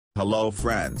Hello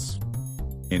friends.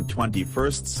 In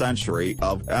 21st century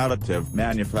of additive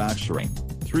manufacturing,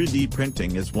 3D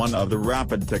printing is one of the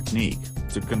rapid technique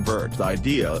to convert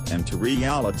idea into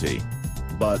reality.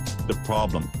 But the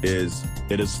problem is,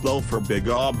 it is slow for big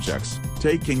objects,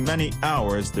 taking many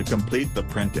hours to complete the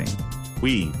printing.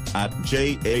 We, at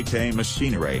JAK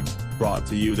Machinery, brought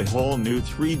to you the whole new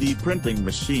 3D printing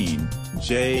machine,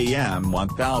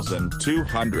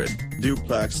 JM1200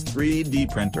 Duplex 3D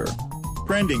printer.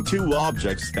 Printing two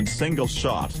objects in single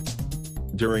shot.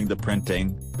 During the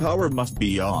printing, power must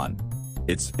be on.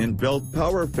 Its inbuilt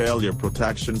power failure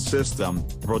protection system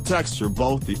protects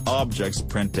both the objects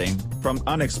printing from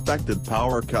unexpected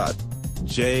power cut.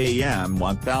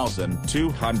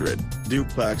 JM1200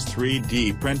 Duplex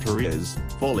 3D printer is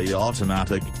fully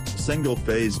automatic,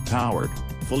 single-phase powered,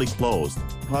 fully closed,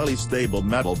 highly stable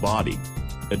metal body.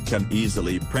 It can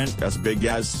easily print as big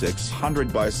as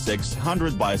 600 by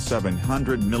 600 by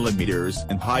 700 mm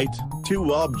in height,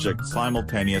 two objects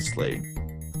simultaneously.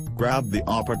 Grab the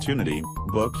opportunity,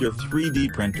 book your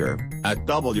 3D printer, at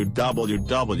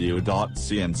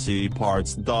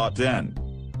www.cncparts.in.